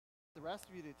the rest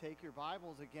of you to take your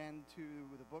Bibles again to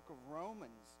the book of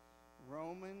Romans.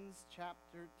 Romans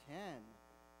chapter 10.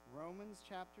 Romans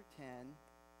chapter 10.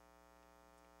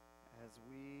 As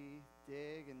we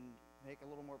dig and make a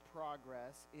little more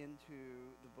progress into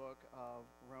the book of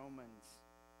Romans.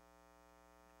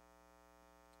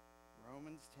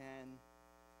 Romans 10.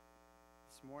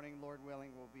 This morning, Lord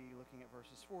willing, we'll be looking at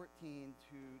verses 14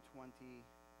 to 21.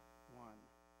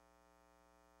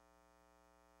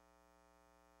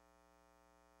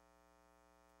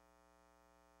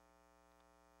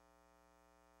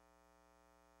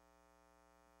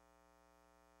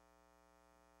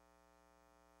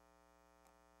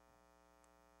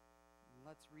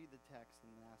 Let's read the text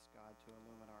and ask God to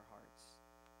illumine our hearts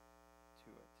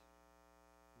to it.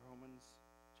 Romans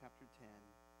chapter 10.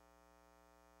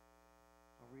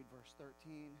 I'll read verse 13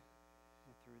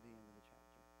 and through the end of the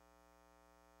chapter.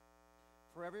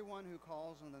 For everyone who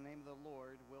calls on the name of the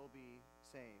Lord will be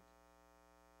saved.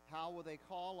 How will they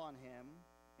call on him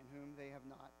in whom they have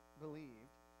not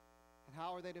believed? And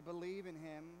how are they to believe in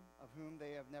him of whom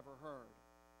they have never heard?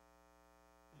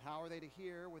 And how are they to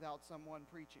hear without someone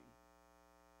preaching?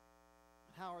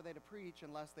 How are they to preach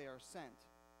unless they are sent?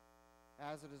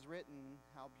 As it is written,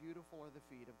 how beautiful are the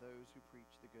feet of those who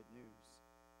preach the good news.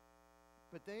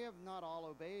 But they have not all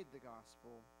obeyed the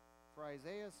gospel. For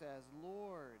Isaiah says,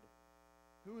 Lord,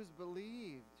 who has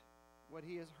believed what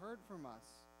he has heard from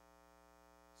us?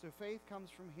 So faith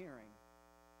comes from hearing,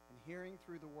 and hearing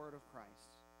through the word of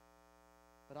Christ.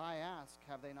 But I ask,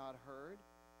 have they not heard?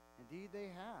 Indeed they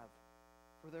have.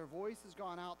 For their voice has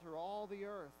gone out through all the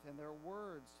earth, and their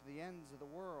words to the ends of the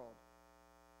world.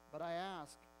 But I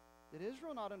ask, did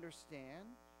Israel not understand?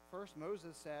 First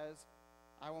Moses says,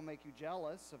 I will make you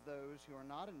jealous of those who are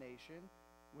not a nation.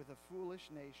 With a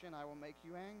foolish nation I will make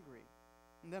you angry.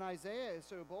 And then Isaiah is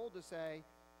so bold to say,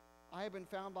 I have been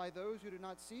found by those who do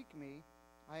not seek me.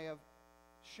 I have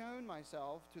shown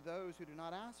myself to those who do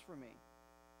not ask for me.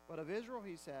 But of Israel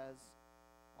he says,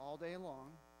 all day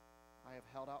long I have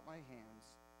held out my hands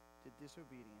to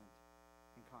disobedient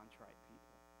and contrite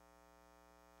people.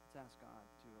 Let's ask God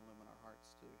to illumine our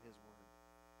hearts to his word.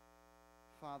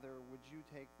 Father, would you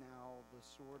take now the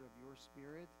sword of your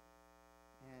Spirit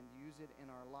and use it in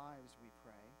our lives, we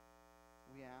pray.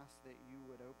 We ask that you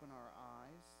would open our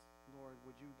eyes. Lord,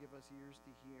 would you give us ears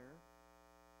to hear?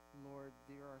 Lord,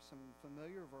 there are some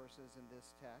familiar verses in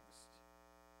this text.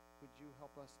 Would you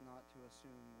help us not to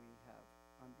assume we have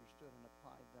understood and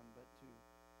applied them, but to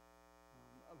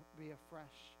be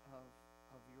afresh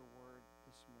of your word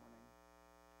this morning.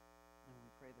 And we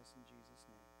pray this in Jesus'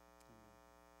 name. Amen.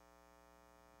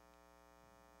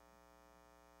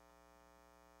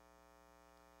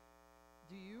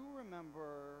 Do you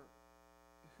remember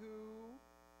who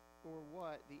or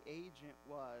what the agent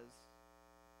was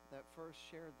that first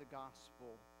shared the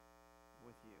gospel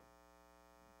with you?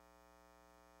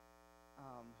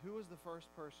 Who was the first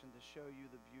person to show you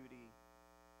the beauty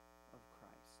of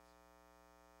Christ?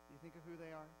 Do you think of who they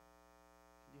are?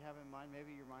 Do you have in mind?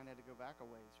 Maybe your mind had to go back a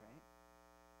ways, right?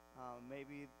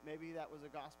 Maybe that was a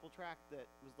gospel tract that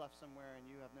was left somewhere and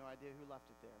you have no idea who left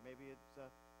it there. Maybe it's a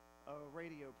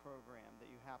radio program that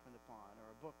you happened upon,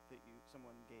 or a book that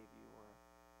someone gave you, or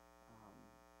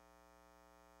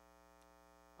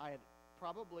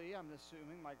I'm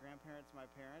assuming my grandparents, my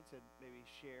parents had maybe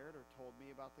shared or told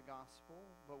me about the gospel,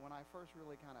 but when I first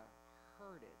really kind of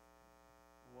heard it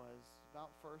was about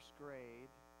first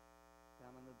grade,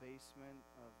 down in the basement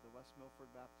of the West Milford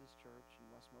Baptist Church in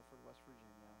West Milford, West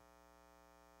Virginia,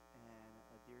 and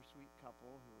a dear sweet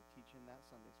couple who were teaching that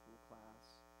Sunday school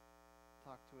class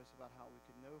talked to us about how we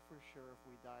could know for sure if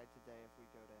we died today if we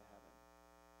go to heaven.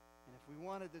 And if we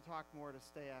wanted to talk more, to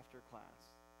stay after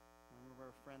class. I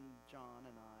remember our friend John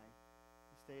and I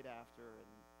stayed after,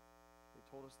 and they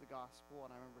told us the gospel,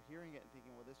 and I remember hearing it and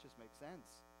thinking, well, this just makes sense,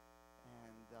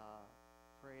 and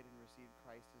prayed and received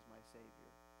Christ as my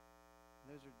Savior.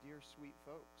 And those are dear, sweet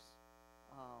folks.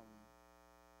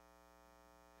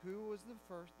 Who was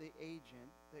the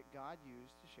agent that God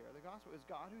used to share the gospel? It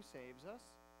was God who saves us,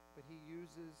 but he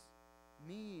uses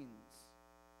means.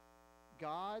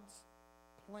 God's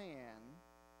plan,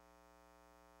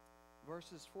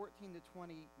 verses 14 to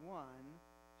 21,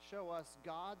 show us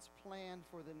God's plan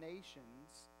for the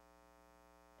nations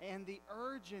and the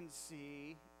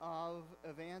urgency of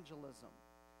evangelism.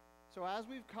 So as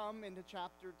we've come into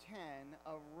chapter 10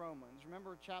 of Romans,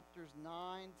 remember chapters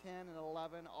 9, 10, and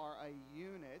 11 are a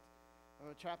unit.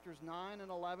 Chapters 9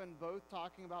 and 11 both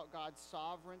talking about God's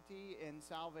sovereignty in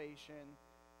salvation.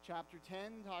 Chapter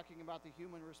 10 talking about the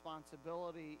human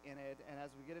responsibility in it. And as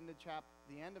we get into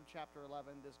the end of chapter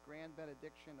 11, this grand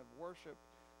benediction of worship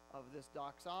of this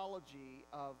doxology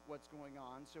of what's going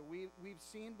on. So we've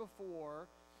seen before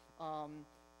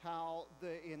how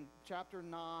in chapter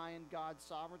 9, God's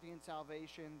sovereignty and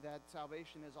salvation, that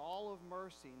salvation is all of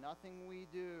mercy, nothing we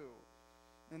do.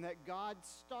 And that God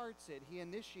starts it, He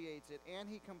initiates it, and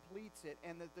He completes it,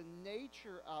 and that the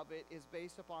nature of it is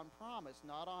based upon promise,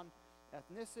 not on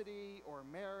ethnicity or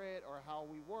merit or how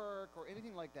we work or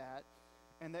anything like that.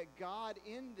 And that God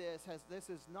in this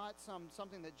is not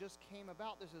something that just came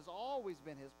about. This has always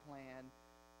been His plan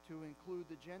to include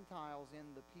the Gentiles in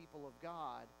the people of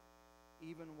God,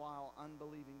 even while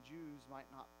unbelieving Jews might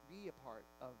not be a part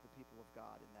of the people of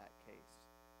God in that case.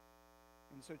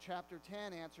 And so chapter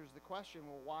 10 answers the question,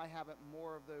 well, why haven't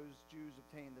more of those Jews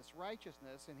obtained this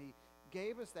righteousness? And he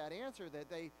gave us that answer that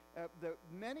that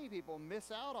many people miss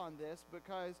out on this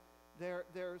because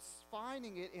they're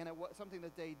finding it in something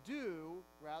that they do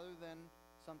rather than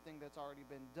something that's already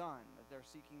been done, that they're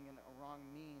seeking in a wrong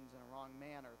means, in a wrong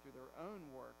manner, through their own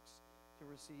works to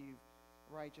receive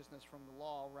righteousness from the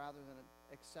law rather than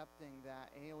accepting that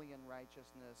alien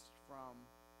righteousness from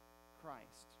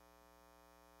Christ.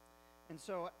 And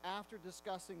so after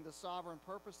discussing the sovereign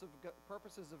purposes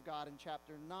of God in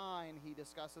chapter 9, he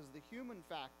discusses the human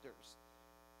factors,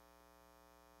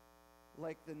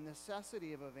 like the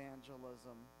necessity of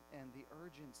evangelism and the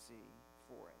urgency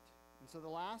for it. And so the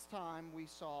last time we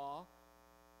saw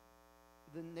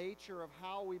the nature of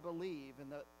how we believe,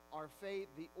 and that our faith,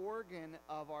 the organ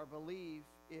of our belief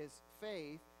is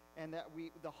faith, and that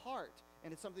the heart,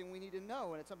 and it's something we need to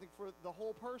know, and it's something for the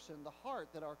whole person, the heart,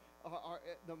 that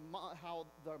how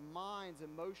the mind's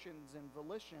emotions and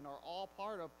volition are all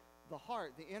part of the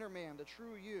heart, the inner man, the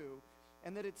true you,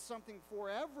 and that it's something for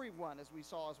everyone, as we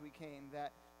saw as we came,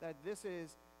 that this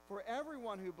is for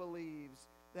everyone who believes,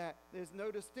 that there's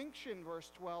no distinction, verse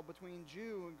 12, between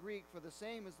Jew and Greek, for the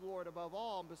same is Lord above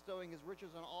all, and bestowing His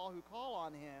riches on all who call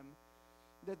on Him,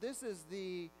 that this is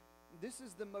the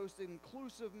most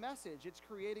inclusive message. It's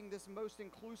creating this most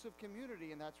inclusive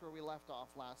community, and that's where we left off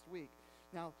last week.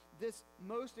 Now, this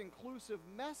most inclusive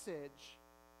message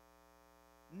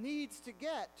needs to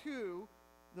get to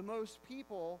the most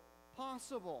people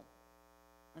possible.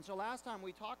 And so last time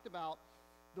we talked about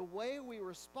the way we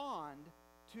respond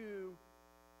to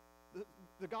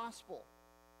the gospel,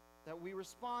 that we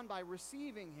respond by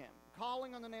receiving Him,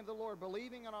 calling on the name of the Lord,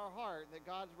 believing in our heart that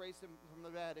God's raised Him from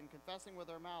the dead, and confessing with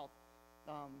our mouth.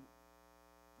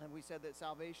 And we said that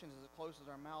salvation is as close as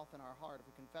our mouth and our heart. If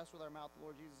we confess with our mouth the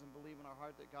Lord Jesus and believe in our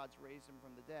heart that God's raised Him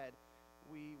from the dead,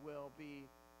 we will be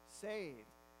saved.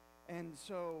 And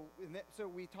so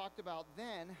we talked about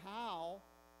then how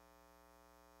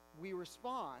we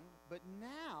respond, but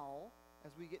now,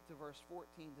 as we get to verse 14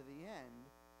 to the end,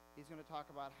 he's going to talk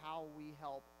about how we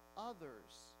help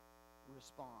others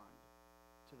respond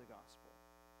to the gospel.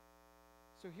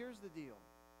 So here's the deal.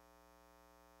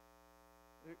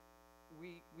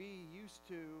 We used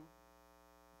to,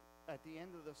 at the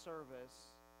end of the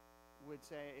service, would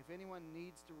say, if anyone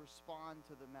needs to respond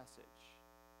to the message.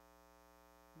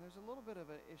 And there's a little bit of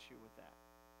an issue with that,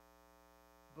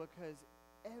 because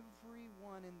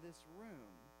everyone in this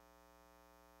room,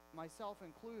 myself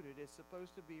included, is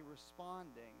supposed to be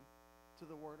responding to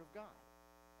the Word of God.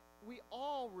 We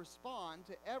all respond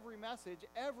to every message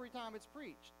every time it's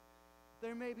preached.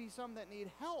 There may be some that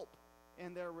need help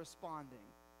in their responding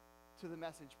to the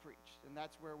message preached, and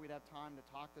that's where we'd have time to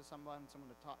talk to someone to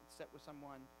sit with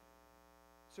someone.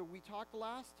 So we talked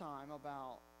last time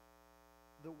about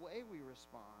the way we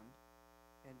respond,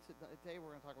 and today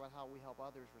we're going to talk about how we help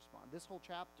others respond. This whole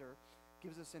chapter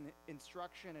gives us an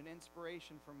instruction and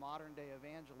inspiration for modern day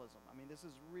evangelism. I mean, this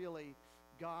is really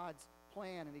God's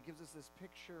plan, and he gives us this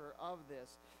picture of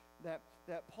this,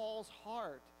 that Paul's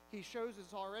heart, he shows us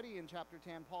already in chapter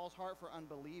 10, Paul's heart for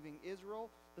unbelieving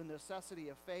Israel, the necessity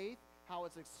of faith, how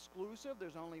it's exclusive.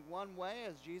 There's only one way.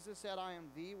 As Jesus said, I am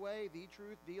the way, the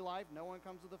truth, the life. No one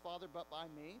comes to the Father but by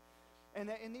me. And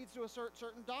that it needs to assert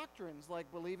certain doctrines,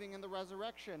 like believing in the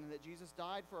resurrection and that Jesus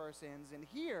died for our sins. And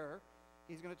here,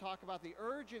 he's going to talk about the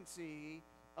urgency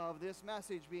of this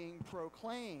message being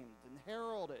proclaimed and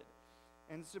heralded.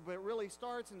 And so, but it really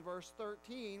starts in verse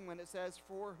 13 when it says,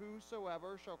 for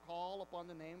whosoever shall call upon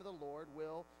the name of the Lord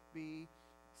will be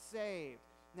saved.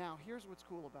 Now, here's what's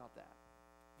cool about that.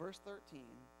 Verse 13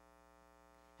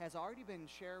 has already been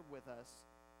shared with us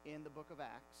in the book of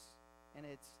Acts, and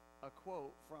it's a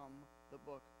quote from the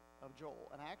book of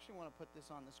Joel. And I actually want to put this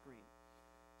on the screen.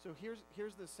 So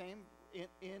here's the same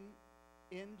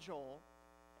in Joel,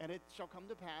 and it shall come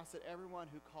to pass that everyone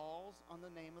who calls on the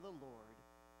name of the Lord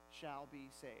shall be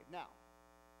saved. Now,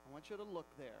 I want you to look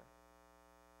there.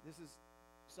 This is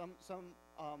some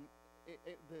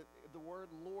the word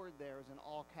Lord there is in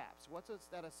all caps. What's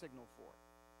that a signal for?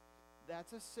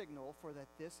 That's a signal for that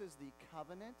this is the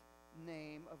covenant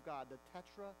name of God, the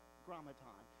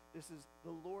tetragrammaton. This is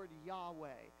the Lord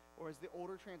Yahweh, or as the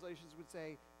older translations would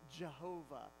say,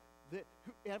 Jehovah.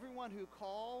 Everyone who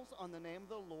calls on the name of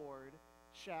the Lord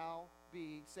shall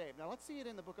be saved. Now let's see it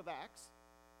in the book of Acts.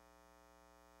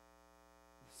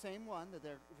 The same one that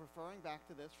they're referring back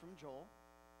to this from Joel.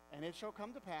 And it shall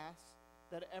come to pass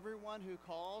that everyone who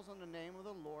calls on the name of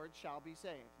the Lord shall be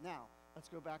saved. Now, let's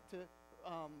go back to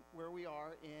where we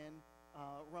are in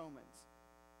Romans,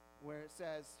 where it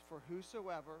says, for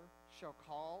whosoever shall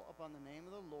call upon the name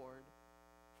of the Lord,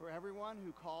 for everyone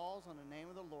who calls on the name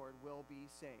of the Lord will be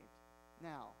saved.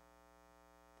 Now,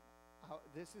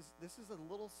 this is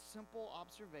a little simple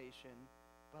observation,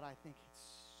 but I think it's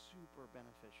super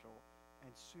beneficial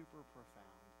and super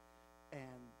profound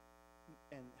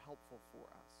and helpful for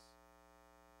us.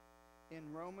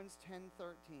 In Romans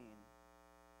 10:13,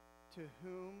 to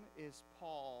whom is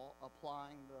Paul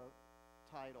applying the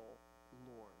title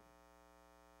Lord?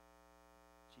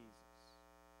 Jesus.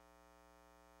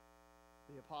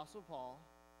 The Apostle Paul,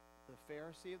 the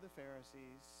Pharisee of the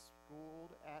Pharisees,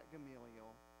 schooled at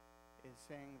Gamaliel, is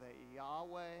saying that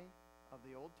Yahweh of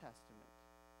the Old Testament,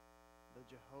 the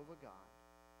Jehovah God,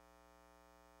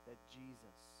 that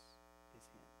Jesus is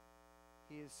him.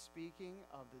 He is speaking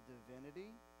of the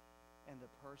divinity and the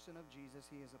person of Jesus.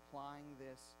 He is applying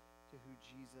this to who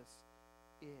Jesus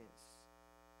is.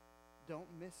 Don't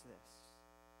miss this.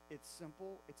 It's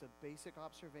simple, it's a basic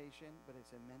observation, but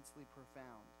it's immensely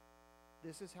profound.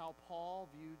 This is how Paul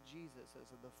viewed Jesus, as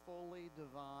the fully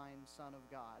divine Son of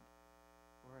God.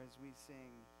 Whereas we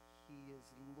sing, he is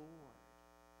Lord.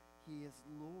 He is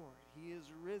Lord. He is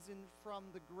risen from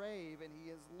the grave, and he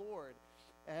is Lord.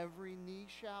 Every knee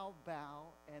shall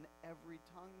bow, and every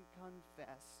tongue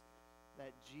confess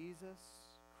that Jesus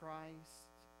Christ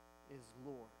is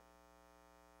Lord.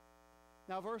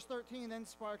 Now, verse 13 then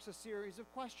sparks a series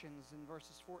of questions in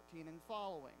verses 14 and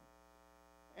following.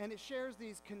 And it shares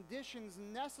these conditions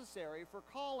necessary for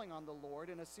calling on the Lord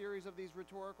in a series of these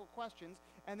rhetorical questions,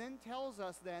 and then tells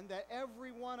us then that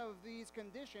every one of these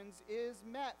conditions is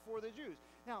met for the Jews.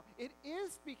 Now, it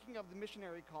is speaking of the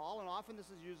missionary call, and often this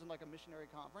is used in like a missionary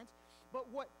conference, but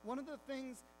one of the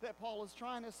things that Paul is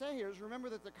trying to say here is remember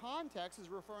that the context is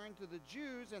referring to the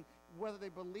Jews and whether they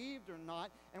believed or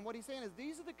not, and what he's saying is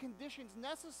these are the conditions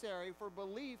necessary for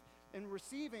belief in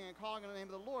receiving and calling on the name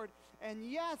of the Lord. And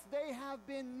yes, they have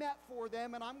been met for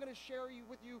them, and I'm going to share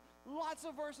with you lots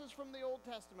of verses from the Old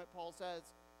Testament, Paul says,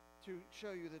 to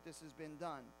show you that this has been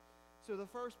done. So the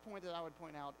first point that I would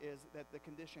point out is that the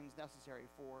conditions necessary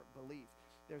for belief.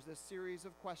 There's this series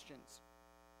of questions.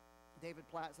 David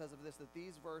Platt says of this that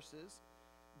these verses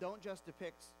don't just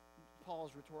depict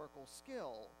Paul's rhetorical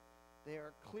skill, they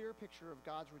are a clear picture of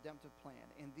God's redemptive plan.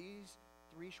 In these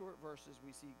 3 short verses,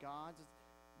 we see God's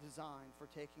design for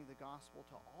taking the gospel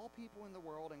to all people in the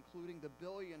world, including the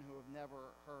billion who have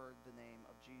never heard the name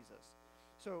of Jesus.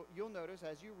 So you'll notice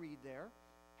as you read there,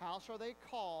 how shall they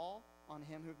call on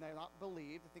him who have not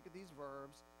believed? Think of these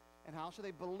verbs. And how shall they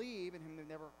believe in him they've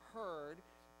never heard?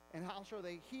 And how shall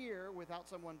they hear without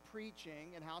someone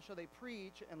preaching? And how shall they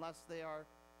preach unless they are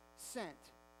sent?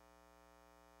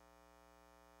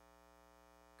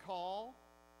 Call,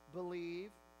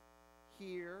 believe,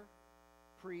 hear,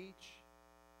 preach,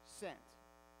 sent.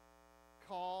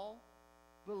 Call,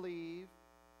 believe,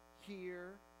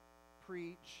 hear,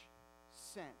 preach,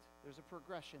 sent. There's a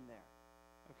progression there,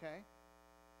 okay?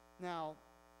 Now,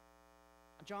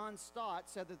 John Stott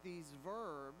said that these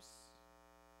verbs,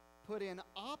 put in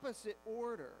opposite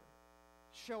order,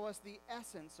 show us the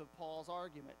essence of Paul's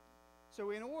argument. So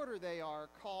in order they are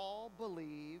call,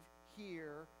 believe,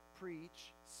 hear,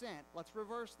 preach, sent. Let's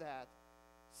reverse that.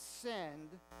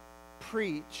 Send,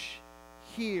 preach,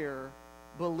 hear,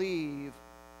 believe,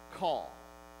 call.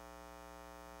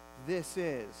 This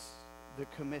is the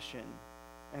commission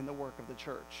and the work of the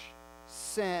church.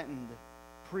 Send,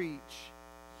 preach,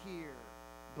 hear,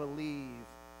 believe,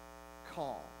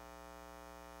 call.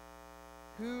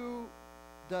 How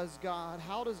does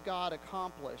God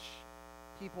accomplish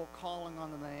people calling on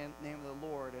the name of the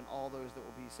Lord and all those that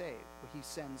will be saved? Well, he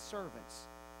sends servants.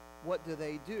 What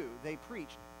do? They preach.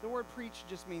 The word preach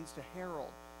just means to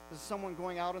herald. This is someone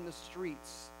going out in the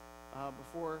streets.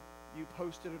 Before you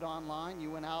posted it online,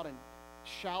 you went out and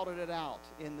shouted it out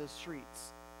in the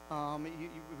streets.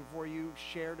 Before you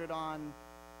shared it on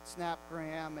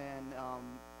Snapgram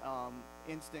and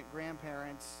Instant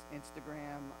Grandparents,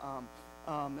 Instagram,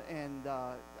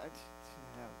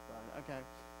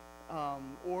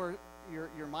 or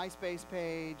your MySpace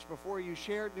page, before you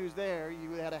shared news there,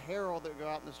 you had a herald that would go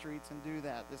out in the streets and do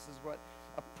that. This is what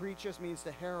a preach just means,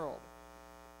 to herald.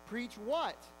 Preach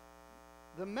what?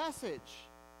 The message.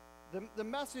 The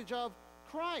message of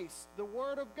Christ, the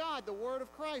Word of God, the Word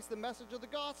of Christ, the message of the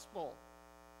gospel.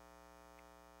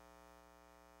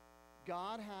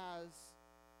 God has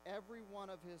every one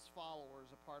of his followers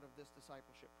a part of this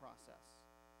discipleship process.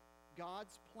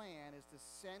 God's plan is to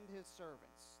send his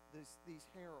servants, these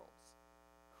heralds.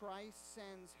 Christ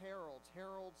sends heralds.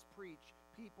 Heralds preach.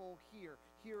 People hear.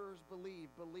 Hearers believe.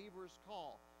 Believers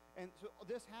call. And so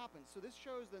this happens. So this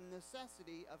shows the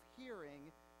necessity of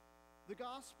hearing the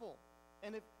gospel.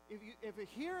 And if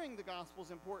hearing the gospel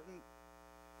is important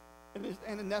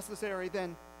and necessary,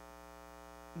 then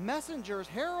messengers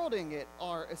heralding it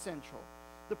are essential.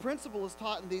 The principle is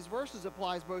taught in these verses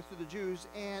applies both to the Jews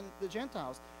and the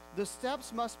Gentiles. The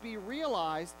steps must be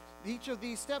realized. Each of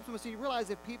these steps must be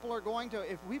realized if people are going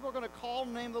to call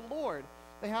on the name of the Lord.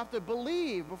 They have to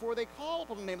believe before they call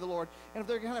upon the name of the Lord. And if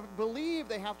they're going to believe,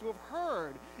 they have to have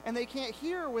heard. And they can't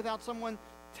hear without someone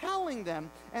telling them.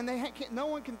 And no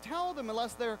one can tell them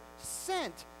unless they're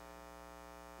sent.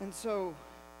 And so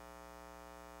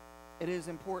it is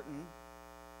important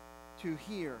to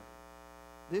hear.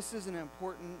 This is an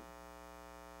important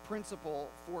principle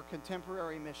for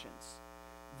contemporary missions.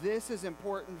 This is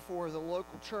important for the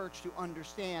local church to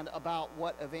understand about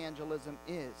what evangelism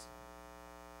is.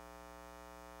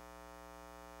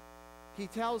 He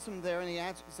tells them there, and he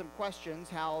answers some questions,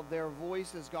 how their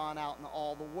voice has gone out in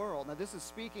all the world. Now this is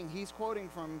speaking, he's quoting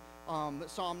from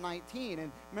Psalm 19.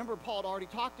 And remember, Paul had already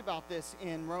talked about this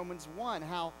in Romans 1,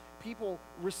 how people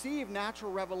receive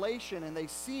natural revelation and they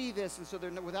see this, and so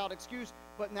they're without excuse,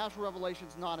 but natural revelation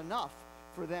is not enough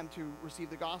for them to receive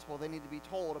the gospel. They need to be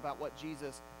told about what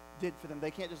Jesus did for them.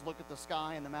 They can't just look at the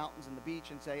sky and the mountains and the beach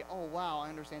and say, oh wow, I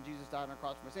understand Jesus died on the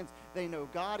cross for my sins. They know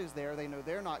God is there. They know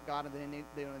they're not God, and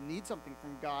they need something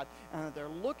from God, and that they're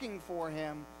looking for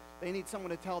him. They need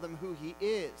someone to tell them who he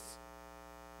is.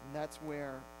 And that's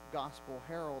where gospel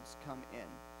heralds come in.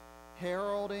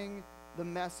 Heralding the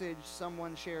message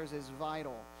someone shares is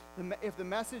vital. If the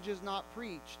message is not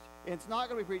preached, it's not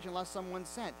going to be preached unless someone's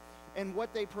sent. And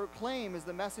what they proclaim is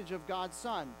the message of God's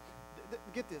Son.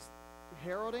 Get this.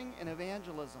 Heralding and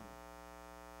evangelism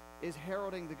is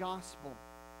heralding the gospel.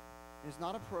 It's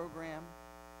not a program.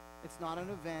 It's not an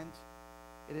event.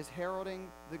 It is heralding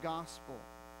the gospel.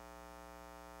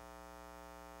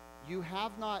 You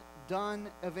have not done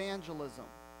evangelism.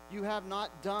 You have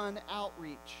not done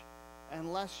outreach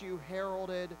unless you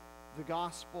heralded the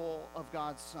gospel of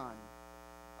God's Son.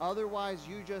 Otherwise,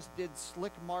 you just did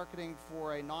slick marketing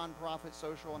for a nonprofit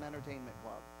social and entertainment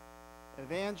club.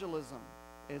 Evangelism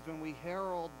is when we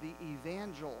herald the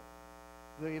evangel,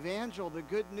 the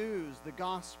good news, the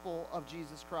gospel of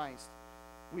Jesus Christ.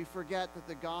 We forget that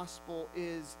the gospel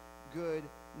is good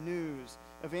news.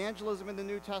 Evangelism in the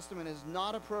New Testament is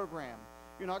not a program.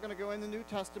 You're not going to go in the New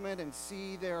Testament and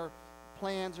see their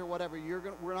plans or whatever.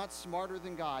 We're not smarter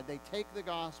than God. They take the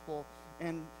gospel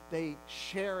and they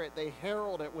share it, they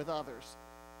herald it with others.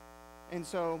 And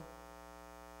so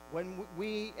when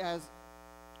we as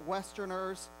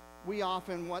Westerners, we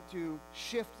often want to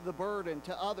shift the burden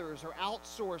to others or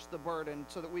outsource the burden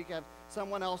so that we can have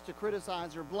someone else to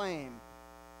criticize or blame.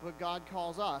 But God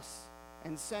calls us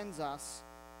and sends us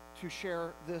to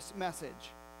share this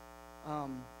message. I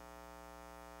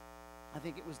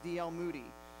think it was D.L. Moody,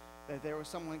 that there was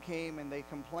someone came and they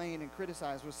complained and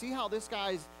criticized. Well, see how this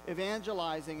guy's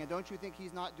evangelizing, and don't you think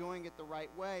he's not doing it the right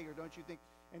way? Or don't you think,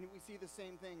 and we see the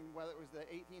same thing, whether it was the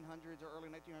 1800s or early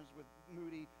 1900s with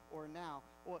Moody or now.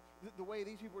 Well, the way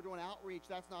these people are doing outreach,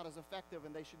 that's not as effective,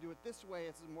 and they should do it this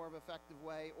way. It's a more of an effective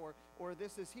way. Or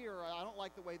this is here. I don't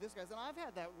like the way this guy's. And I've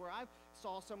had that where I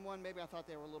saw someone, maybe I thought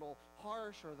they were a little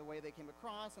harsh or the way they came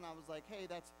across, and I was like, hey,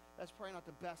 that's probably not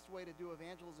the best way to do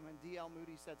evangelism. And D.L.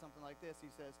 Moody said something like this. He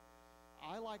says,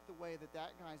 I like the way that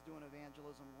guy's doing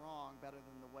evangelism wrong better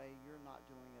than the way you're not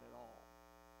doing it at all.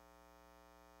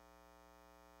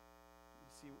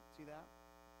 See that?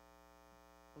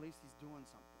 At least he's doing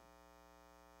something.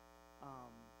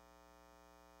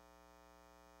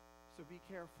 So be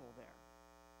careful there.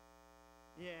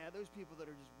 Yeah, those people that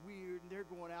are just weird and they're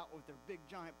going out with their big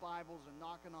giant Bibles and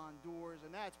knocking on doors, and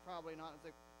that's probably not. It's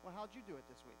like, well, how'd you do it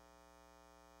this week?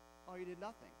 Oh, you did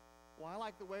nothing. Well, I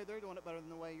like the way they're doing it better than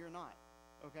the way you're not.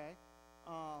 Okay?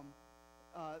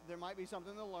 There might be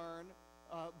something to learn,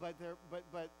 but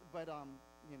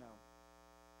you know.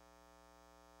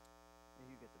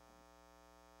 You get the point.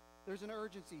 There's an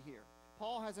urgency here.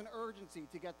 Paul has an urgency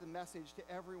to get the message to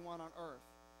everyone on earth.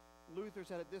 Luther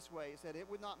said it this way. He said, "It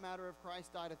would not matter if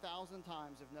Christ died 1,000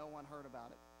 times if no one heard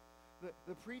about it."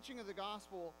 The preaching of the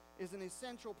gospel is an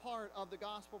essential part of the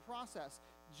gospel process.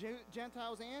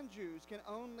 Gentiles and Jews can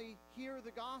only hear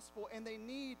the gospel, and they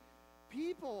need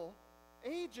people,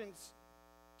 agents,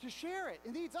 to share it.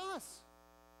 It needs us.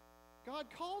 God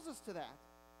calls us to that.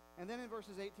 And then in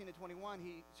verses 18 to 21,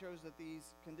 he shows that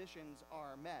these conditions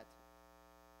are met.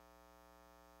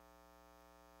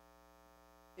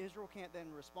 Israel can't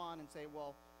then respond and say,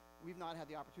 well, we've not had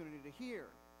the opportunity to hear.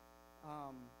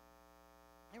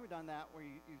 Ever done that where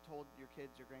you told your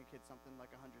kids, your grandkids something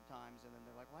like 100 times, and then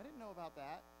they're like, well, I didn't know about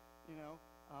that.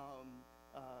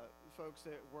 Folks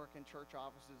that work in church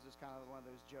offices is kind of one of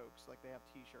those jokes, like they have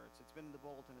T-shirts. It's been in the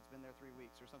bulletin, it's been there 3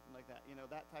 weeks, or something like that.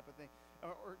 That type of thing.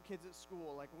 Or kids at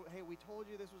school, like, hey, we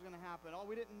told you this was going to happen. Oh,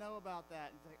 we didn't know about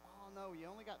that. And it's like, oh no, you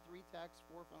only got 3 texts,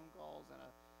 4 phone calls, and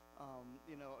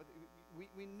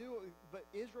we knew, but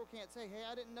Israel can't say, hey,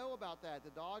 I didn't know about that.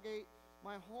 The dog ate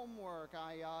my homework.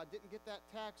 I didn't get that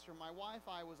text, or my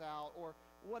Wi-Fi was out, or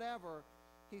whatever.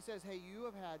 He says, hey, you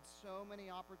have had so many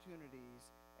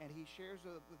opportunities, and he shares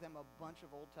with them a bunch of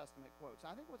Old Testament quotes.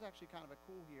 I think what's actually kind of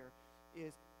cool here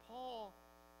is Paul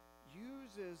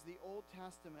uses the Old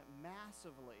Testament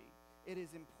massively. It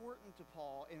is important to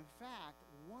Paul. In fact,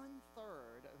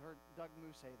 1/3, I heard Doug Moo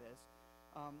say this,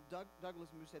 Douglas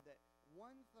Moo said that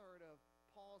 1/3 of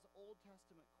Paul's Old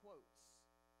Testament quotes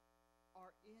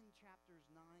are in chapters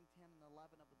 9, 10, and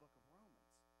 11 of the book of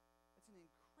Romans. It's an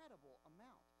incredible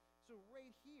amount. So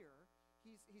right here,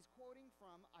 he's quoting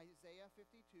from Isaiah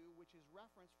 52, which is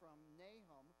referenced from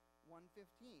Nahum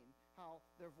 1:15, how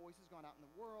their voice has gone out in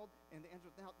the world, and the end.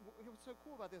 Now, what's so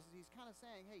cool about this is he's kind of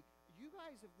saying, hey, you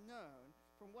guys have known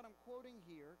from what I'm quoting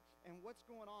here and what's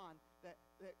going on that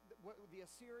what the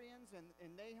Assyrians and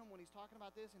Nahum, when he's talking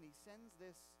about this, and he sends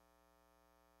this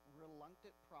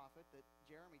reluctant prophet that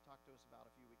Jeremy talked to us about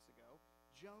a few weeks ago,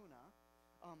 Jonah,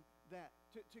 that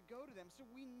to go to them. So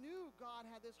we knew God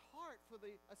had this heart for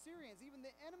the Assyrians, even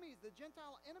the enemies, the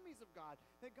Gentile enemies of God,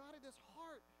 that God had this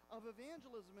heart of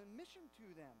evangelism and mission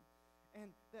to them.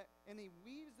 And he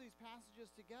weaves these passages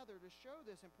together to show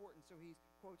this importance. So he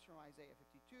quotes from Isaiah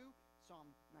 52,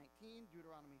 Psalm 19,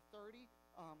 Deuteronomy 30,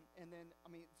 so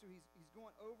he's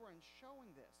going over and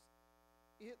showing this.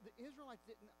 The Israelites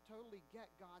didn't totally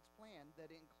get God's plan that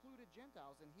included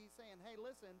Gentiles, and he's saying, hey,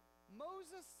 listen,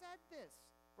 Moses said this.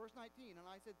 Verse 19, and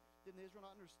I said, didn't Israel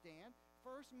not understand?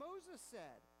 First Moses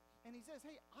said, and he says,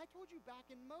 hey, I told you back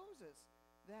in Moses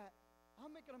that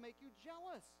I'm going to make you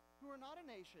jealous, who are not a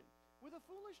nation, with a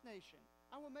foolish nation.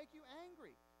 I will make you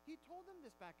angry. He told them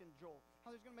this back in Joel,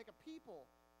 how he's going to make a people.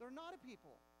 They're not a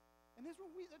people. And this is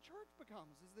what the church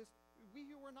becomes, is this, we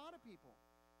who are not a people.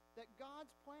 That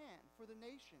God's plan for the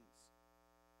nations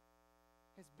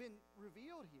has been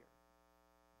revealed here.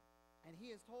 And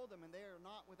he has told them, and they are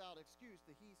not without excuse,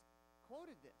 that he's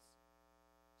quoted this.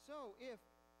 So if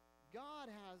God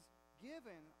has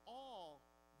given all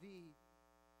the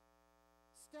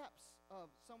steps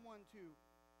of someone to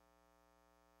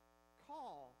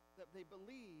call that they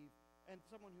believe, and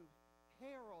someone who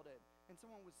heralded, and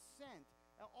someone was sent,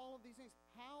 and all of these things,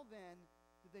 how then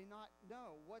did they not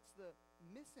know? What's the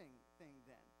missing thing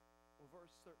then? Well,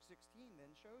 verse 16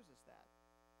 then shows us that.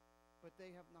 But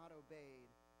they have not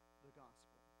obeyed the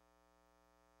gospel.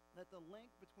 That the link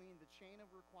between the chain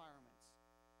of requirements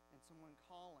and someone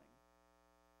calling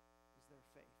is their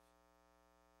faith.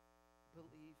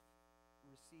 Belief,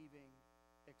 receiving,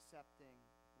 accepting,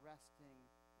 resting,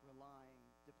 relying,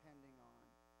 depending on,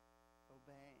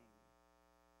 obeying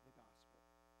the gospel.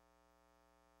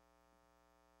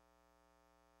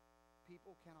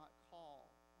 People cannot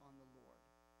call on the Lord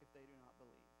if they do not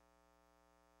believe.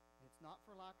 It's not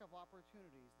for lack of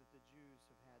opportunities that the Jews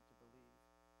have had to believe.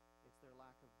 It's their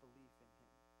lack of belief in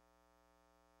him.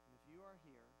 And if you are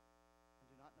here and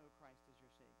do not know Christ as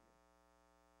your Savior,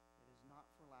 it is not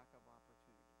for lack of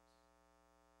opportunities.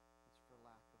 It's for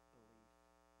lack of belief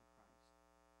in Christ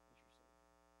as your Savior.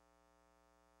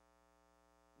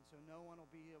 And so no one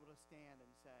will be able to stand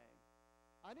and say,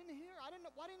 why didn't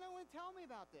no one tell me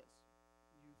about this?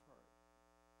 You've heard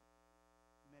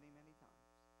many, many times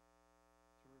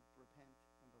to repent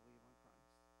and believe on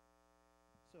Christ.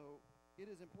 So it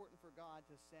is important for God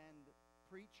to send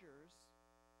preachers,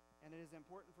 and it is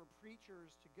important for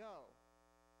preachers to go.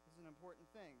 This is an important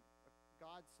thing.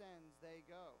 God sends, they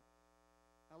go.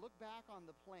 Now look back on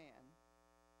the plan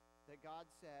that God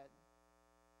said,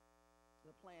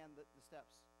 the plan, that the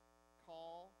steps: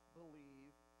 call,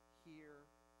 believe, hear,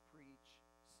 preach,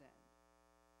 send.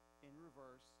 In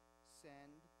reverse: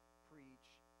 send,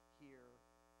 preach, hear,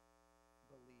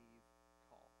 believe,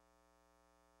 call.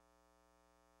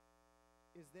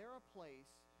 is there a place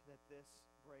that this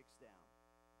breaks down?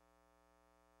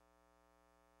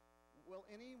 Will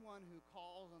anyone who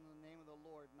calls on the name of the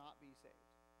Lord not be saved?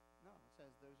 No, it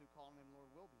says those who call on the name of the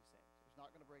Lord will be saved. It's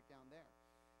not going to break down there.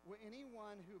 Will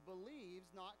anyone who believes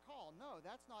not call? No,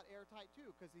 that's not airtight too,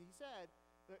 because he said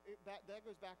that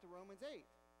goes back to Romans 8.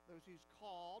 Those who's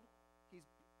called, he's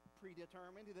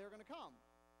predetermined, they're going to come.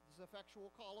 This is effectual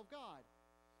call of God.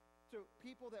 So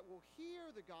people that will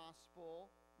hear the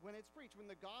gospel when it's preached. When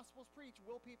the gospel's preached,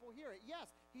 will people hear it?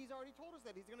 Yes, he's already told us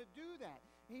that. He's going to do that.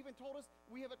 He even told us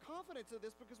we have a confidence of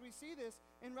this because we see this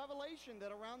in Revelation,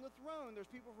 that around the throne, there's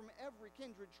people from every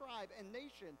kindred, tribe, and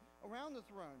nation around the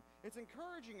throne. It's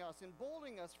encouraging us,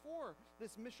 emboldening us for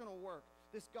this missional work,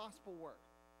 this gospel work.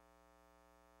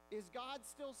 Is God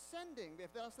still sending,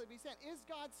 if that's to be sent, is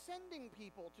God sending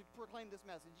people to proclaim this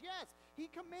message? Yes,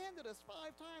 he commanded us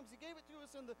 5 times. He gave it to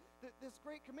us in this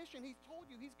great commission. He's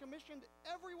told you, he's commissioned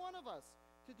every one of us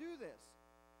to do this.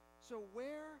 So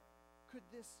where could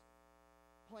this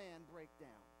plan break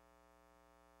down?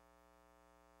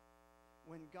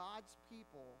 When God's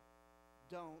people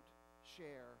don't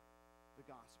share the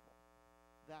gospel.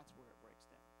 That's where it breaks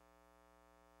down.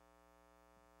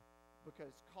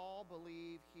 Because call,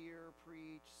 believe, hear,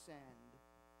 preach, send.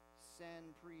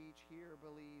 Send, preach, hear,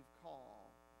 believe,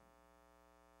 call.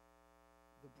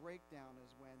 The breakdown is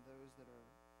when those that are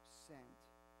sent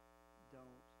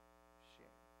don't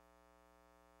share.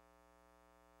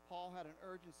 Paul had an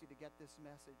urgency to get this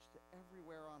message to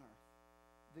everywhere on earth.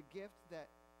 The gift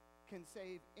that can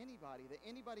save anybody, that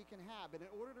anybody can have. But in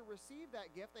order to receive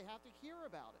that gift, they have to hear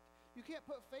about it. You can't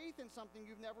put faith in something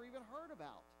you've never even heard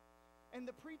about. And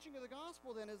the preaching of the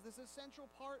gospel then is this essential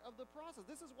part of the process.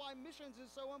 This is why missions is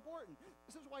so important.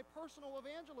 This is why personal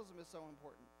evangelism is so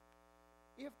important.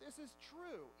 If this is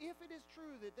true, if it is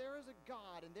true that there is a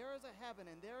God and there is a heaven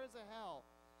and there is a hell,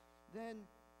 then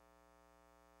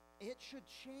it should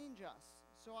change us.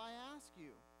 So I ask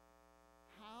you,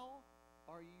 how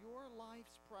are your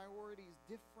life's priorities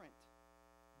different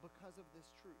because of this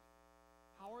truth?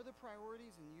 How are the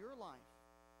priorities in your life?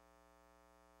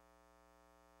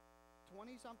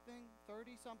 20-something,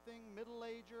 30-something,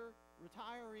 middle-ager,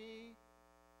 retiree,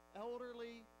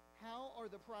 elderly, how are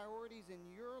the priorities in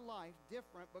your life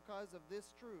different because of this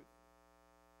truth?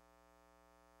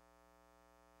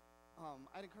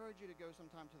 I'd encourage you to go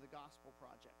sometime to the Gospel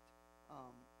Project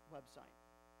website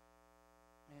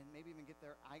and maybe even get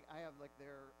their, I have like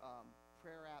their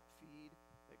prayer app feed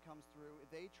that comes through.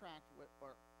 They track what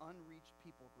are unreached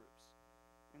people groups.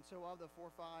 And so of the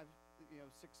 4 or 5, 6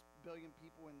 billion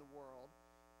people in the world,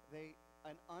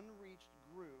 an unreached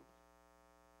group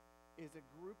is a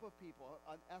group of people,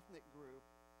 an ethnic group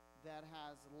that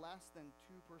has less than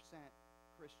 2%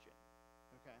 Christian,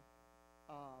 okay?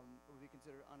 Would be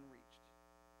considered unreached.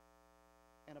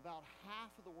 And about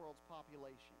half of the world's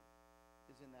population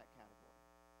is in that category.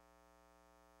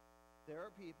 There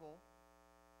are people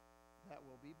that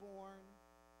will be born,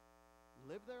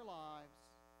 live their lives,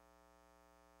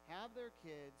 have their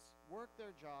kids, work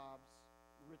their jobs,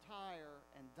 retire,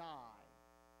 and die,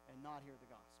 and not hear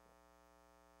the gospel.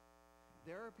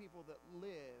 There are people that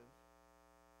live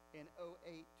in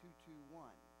 08221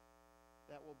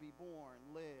 that will be born,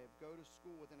 live, go to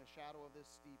school within a shadow of this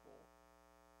steeple,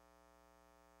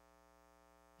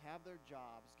 have their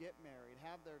jobs, get married,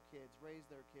 have their kids, raise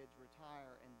their kids,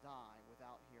 retire, and die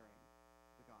without hearing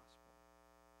the gospel.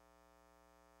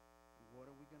 What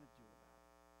are we going to do about it?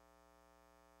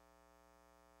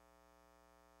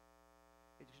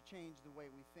 It should change the way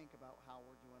we think about how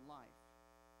we're doing life.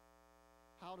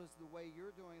 How does the way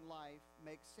you're doing life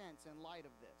make sense in light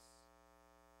of this?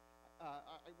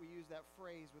 We use that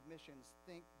phrase with missions,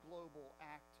 think global,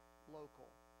 act local.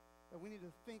 That we need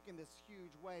to think in this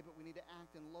huge way, but we need to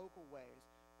act in local ways.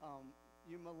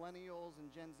 You millennials and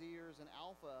Gen Zers and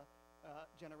Alpha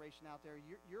generation out there,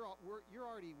 you're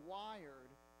already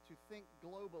wired to think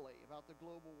globally about the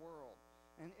global world.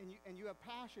 And you have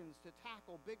passions to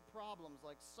tackle big problems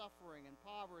like suffering and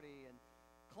poverty and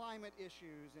climate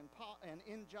issues and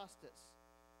injustice.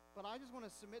 But I just want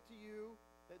to submit to you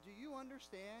that do you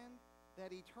understand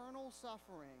that eternal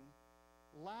suffering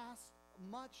lasts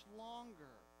much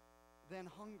longer than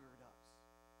hunger does?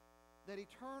 That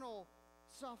eternal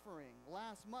suffering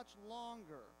lasts much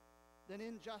longer than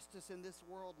injustice in this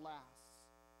world lasts.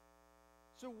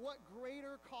 So what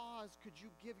greater cause could you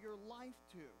give your life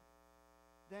to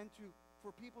than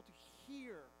for people to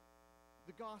hear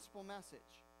the gospel message?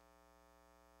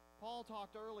 Paul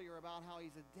talked earlier about how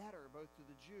he's a debtor both to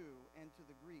the Jew and to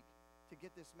the Greek to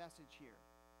get this message here.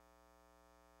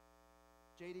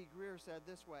 J.D. Greer said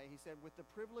this way. He said, with the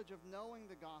privilege of knowing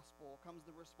the gospel comes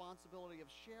the responsibility of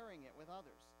sharing it with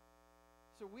others.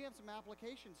 So we have some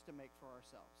applications to make for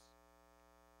ourselves.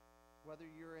 Whether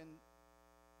you're in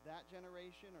that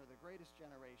generation or the greatest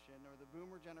generation or the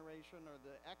boomer generation or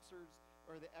the Xers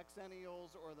or the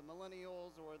Xennials or the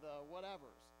millennials or the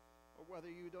whatevers, or whether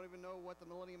you don't even know what the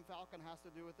Millennium Falcon has to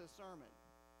do with this sermon.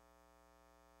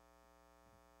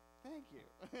 Thank you.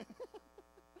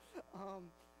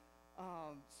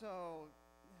 So,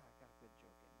 yeah, I got a good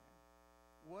joke in there.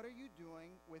 What are you doing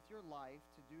with your life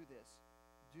to do this?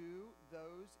 Do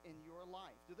those in your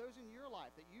life,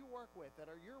 that you work with, that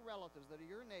are your relatives, that are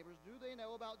your neighbors, do they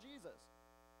know about Jesus?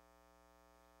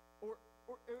 Or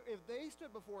if they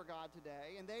stood before God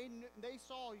today and they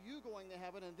saw you going to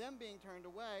heaven and them being turned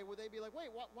away, would they be like,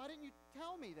 wait, why didn't you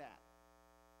tell me that?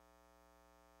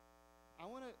 I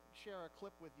want to share a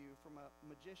clip with you from a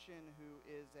magician who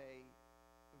is a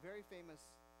very famous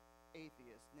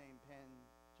atheist named Penn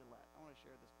Jillette. I want to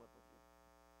share this clip with you.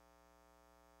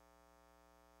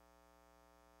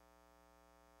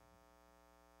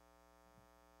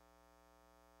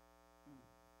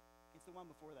 It's the one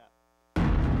before that.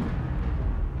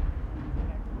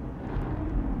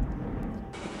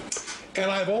 And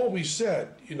I've always said,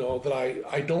 that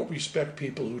I don't respect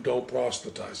people who don't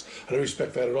proselytize. I don't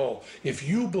respect that at all. If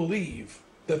you believe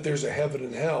that there's a heaven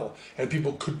and hell, and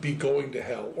people could be going to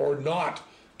hell, or not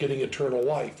getting eternal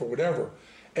life, or whatever,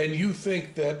 and you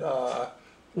think that,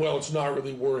 it's not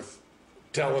really worth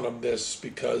telling them this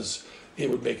because it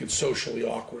would make it socially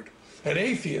awkward. And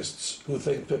atheists who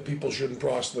think that people shouldn't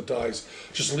proselytize,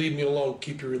 just leave me alone,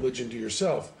 keep your religion to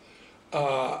yourself.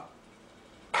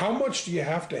 How much do you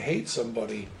have to hate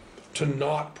somebody to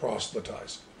not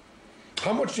proselytize?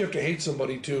 How much do you have to hate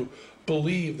somebody to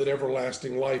believe that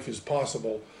everlasting life is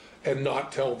possible and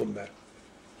not tell them that?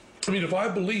 I mean, if I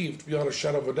believed beyond a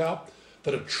shadow of a doubt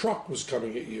that a truck was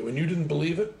coming at you and you didn't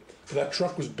believe it, that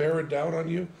truck was bearing down on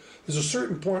you, there's a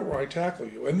certain point where I tackle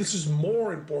you. And this is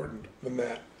more important than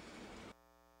that.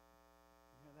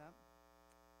 You hear that?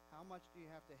 How much do you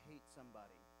have to hate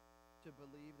somebody to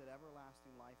believe that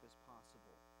everlasting life is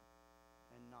possible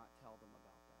and not tell them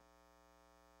about that?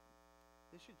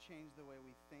 This should change the way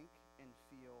we think and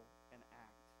feel and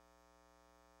act.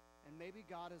 And maybe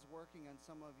God is working on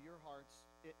some of your hearts,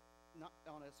 not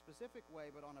on a specific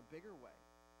way, but on a bigger way.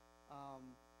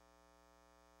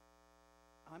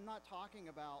 I'm not talking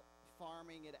about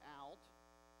farming it out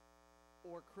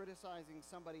or criticizing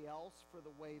somebody else for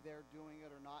the way they're doing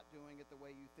it or not doing it the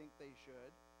way you think they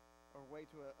should, or a way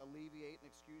to alleviate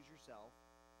and excuse yourself.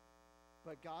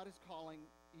 But God is calling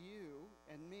you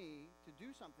and me to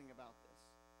do something about this.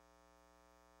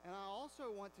 And I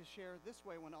also want to share this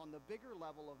way, when on the bigger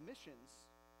level of missions,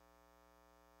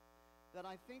 that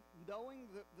I think knowing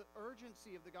the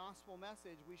urgency of the gospel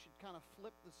message, we should kind of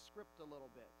flip the script a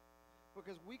little bit.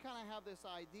 Because we kind of have this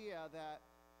idea that,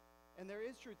 and there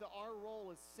is truth, that our role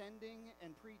is sending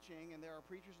and preaching, and there are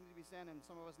preachers who need to be sent, and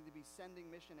some of us need to be sending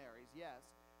missionaries, yes.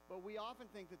 But we often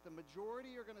think that the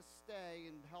majority are going to stay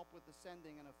and help with the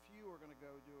sending, and a few are going to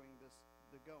go doing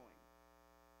the going.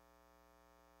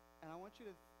 And I want you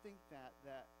to think that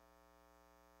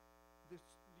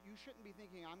you shouldn't be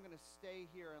thinking, I'm going to stay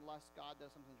here unless God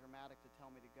does something dramatic to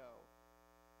tell me to go.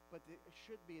 But it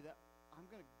should be that I'm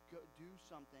going to go do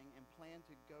something and plan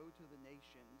to go to the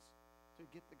nations to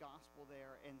get the gospel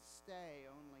there and stay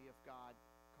only if God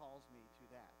calls me to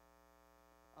that.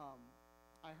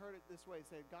 I heard it this way,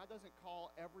 say God doesn't call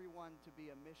everyone to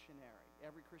be a missionary,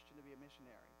 every Christian to be a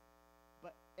missionary,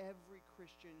 but every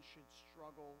Christian should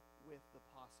struggle with the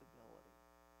possibility.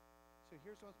 So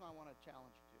here's what I want to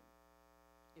challenge you to.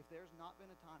 If there's not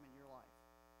been a time in your life,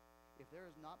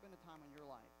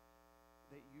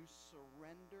 that you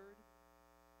surrendered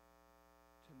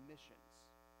to missions,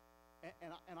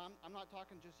 and I'm not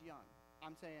talking just young.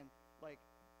 I'm saying like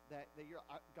that you're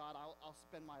God. I'll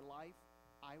spend my life.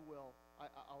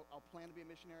 I'll plan to be a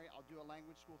missionary. I'll do a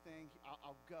language school thing.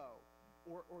 I'll go.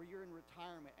 Or you're in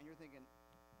retirement and you're thinking,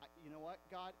 you know what,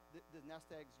 God, the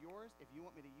nest egg's yours. If you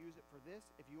want me to use it for this,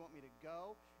 if you want me to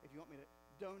go, if you want me to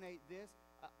donate this,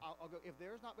 I'll go. If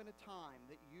there's not been a time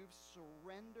that you've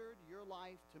surrendered your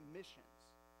life to missions,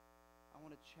 I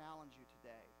want to challenge you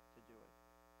today to do it.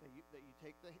 That you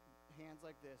take the hands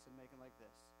like this and make them like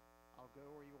this. I'll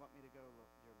go where you want me to go,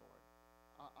 dear Lord.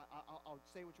 I'll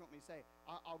say what you want me to say.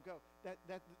 I'll go.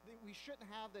 That we shouldn't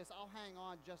have this. I'll hang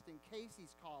on just in case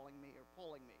he's calling me or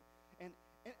pulling me. And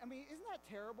I mean, isn't that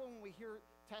terrible when we hear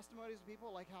testimonies of people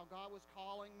like how God was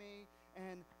calling me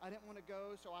and I didn't want to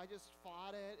go, so I just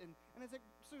fought it. And it's like,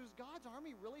 so is God's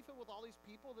army really filled with all these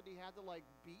people that he had to like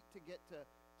beat to get to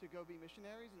go be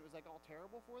missionaries, and it was like all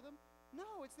terrible for them?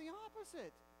 No, it's the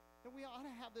opposite. That we ought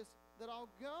to have this, that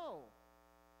I'll go.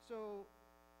 So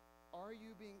are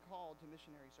you being called to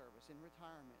missionary service, in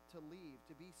retirement, to leave,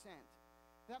 to be sent?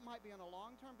 That might be on a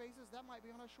long-term basis. That might be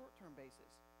on a short-term basis,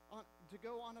 to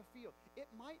go on a field. It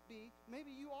might be, maybe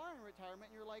you are in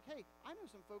retirement and you're like, hey, I know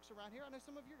some folks around here. I know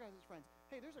some of your guys' friends.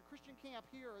 Hey, there's a Christian camp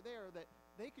here or there that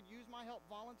they could use my help,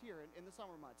 volunteer in the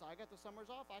summer months. I got the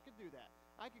summers off. I could do that.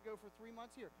 I could go for 3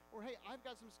 months here. Or, hey, I've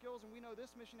got some skills and we know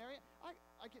this missionary.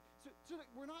 I could, so that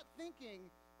we're not thinking,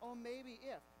 oh, maybe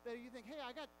if. That you think, hey,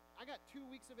 I got 2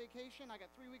 weeks of vacation. I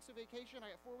got 3 weeks of vacation.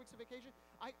 I got 4 weeks of vacation.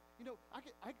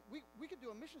 We could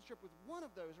do a mission trip with one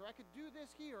of those, or I could do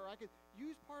this here, or I could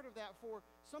use part of that for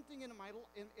something in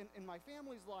my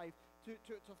family's life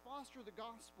to foster the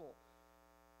gospel,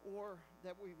 or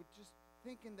that we would just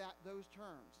think in those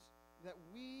terms, that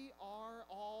we are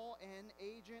all an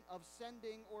agent of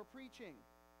sending or preaching.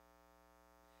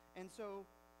 And so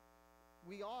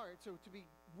we are, so to be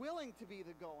willing to be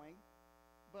the going,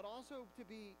 but also to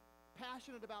be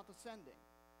passionate about the sending.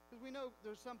 Because we know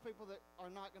there's some people that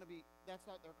are not going to be, that's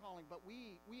not their calling, but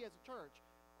we as a church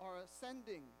are a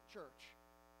sending church.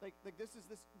 Like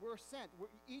we're sent.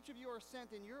 Each of you are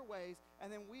sent in your ways, and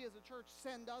then we as a church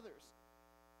send others.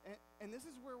 And this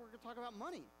is where we're going to talk about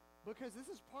money, because this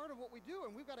is part of what we do,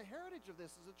 and we've got a heritage of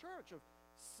this as a church, of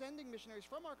sending missionaries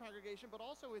from our congregation, but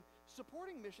also in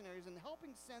supporting missionaries and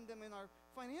helping send them in our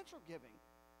financial giving.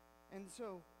 And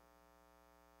so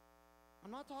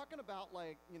I'm not talking about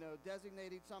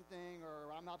designating something, or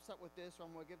I'm upset with this, or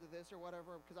I'm going to give to this or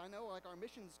whatever, because I know our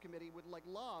missions committee would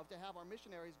love to have our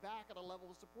missionaries back at a level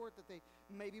of support that they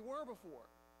maybe were before.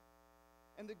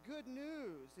 And the good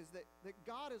news is that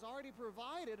God has already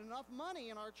provided enough money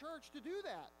in our church to do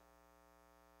that.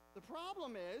 The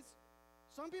problem is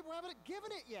some people haven't given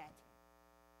it yet.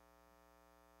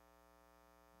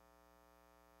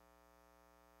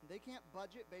 They can't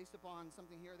budget based upon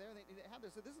something here or there. They have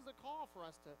this. So this is a call for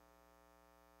us to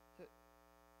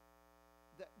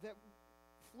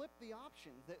flip the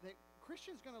options. That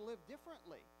Christians going to live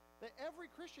differently. That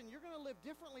every Christian, you're going to live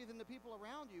differently than the people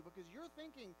around you, because you're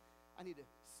thinking, I need to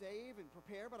save and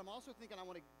prepare, but I'm also thinking I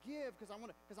want to give because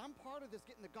I'm part of this,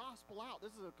 getting the gospel out.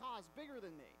 This is a cause bigger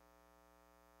than me.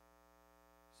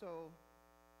 So,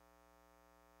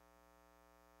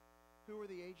 who are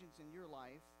the agents in your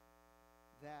life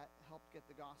that helped get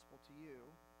the gospel to you,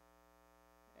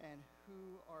 and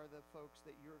who are the folks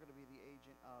that you're going to be the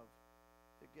agent of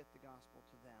to get the gospel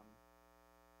to them?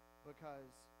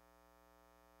 Because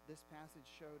this passage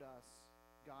showed us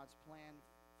God's plan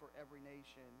for every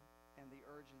nation and the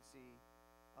urgency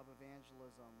of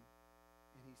evangelism,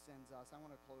 and he sends us. I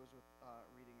want to close with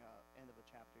reading end of a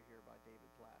chapter here by David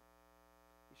Platt.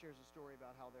 He shares a story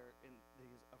about how they're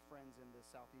friends in this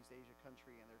Southeast Asia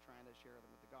country, and they're trying to share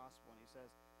them with the gospel. And he says,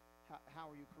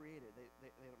 how are you created?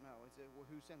 They don't know. He said, well,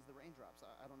 who sends the raindrops?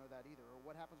 I don't know that either. Or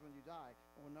what happens when you die?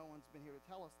 Well, no one's been here to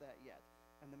tell us that yet.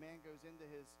 And the man goes into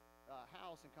his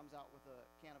house and comes out with a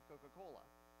can of Coca-Cola.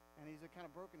 And he's kind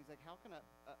of broken. He's like, how can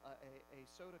a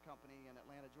soda company in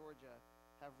Atlanta, Georgia,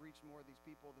 have reached more of these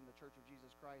people than the Church of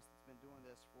Jesus Christ that's been doing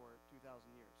this for 2,000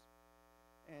 years?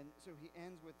 And so he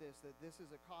ends with this, that this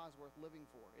is a cause worth living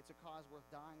for. It's a cause worth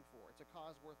dying for. It's a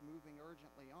cause worth moving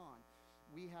urgently on.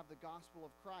 We have the gospel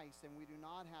of Christ, and we do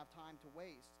not have time to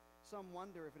waste. Some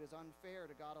wonder if it is unfair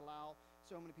to God allow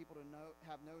so many people to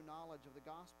have no knowledge of the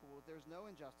gospel. There's no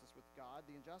injustice with God.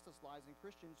 The injustice lies in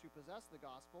Christians who possess the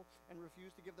gospel and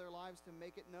refuse to give their lives to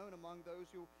make it known among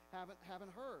those who haven't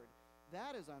heard.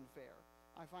 That is unfair.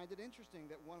 I find it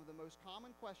interesting that one of the most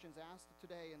common questions asked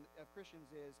today of Christians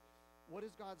is, what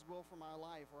is God's will for my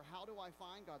life? Or how do I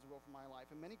find God's will for my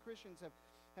life? And many Christians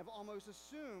have almost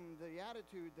assumed the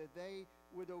attitude that they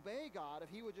would obey God if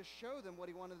he would just show them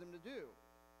what he wanted them to do.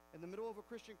 In the middle of a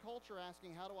Christian culture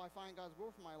asking, how do I find God's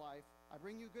will for my life? I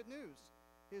bring you good news.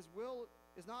 His will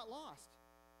is not lost.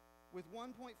 With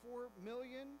 1.4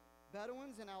 million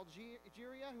Bedouins in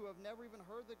Algeria who have never even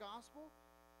heard the gospel,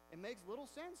 it makes little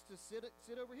sense to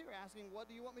sit over here asking, what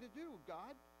do you want me to do,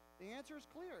 God? The answer is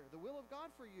clear. The will of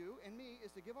God for you and me is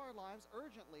to give our lives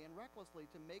urgently and recklessly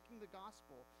to making the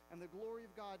gospel and the glory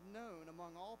of God known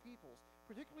among all peoples,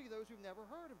 particularly those who've never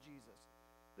heard of Jesus.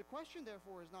 The question,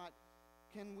 therefore, is not,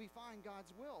 can we find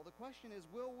God's will? The question is,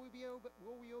 will we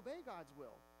obey God's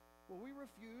will? Will we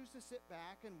refuse to sit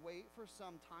back and wait for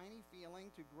some tiny feeling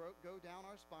to go down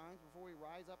our spines before we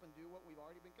rise up and do what we've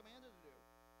already been commanded to do?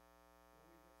 Will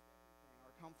we risk everything,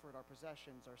 our comfort, our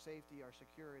possessions, our safety, our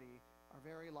security, our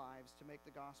very lives to make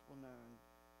the gospel known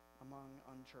among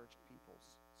unchurched peoples.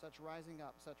 Such rising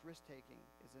up, such risk-taking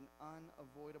is an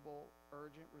unavoidable,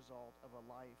 urgent result of a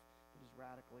life that is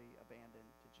radically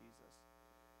abandoned to Jesus.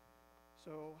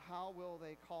 So how will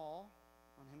they call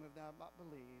on him who have not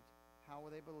believed? How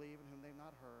will they believe in whom they have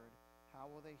not heard? How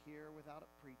will they hear without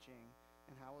preaching?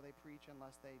 And how will they preach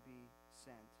unless they be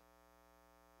sent?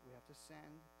 We have to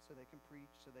send so they can preach,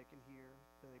 so they can hear,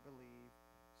 so they believe,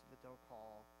 so that they'll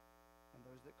call. And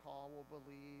those that call will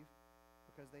believe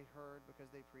because they heard, because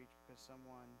they preached, because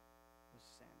someone was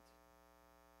sent.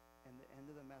 And the end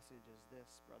of the message is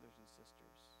this, brothers and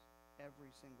sisters.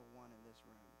 Every single one in this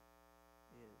room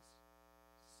is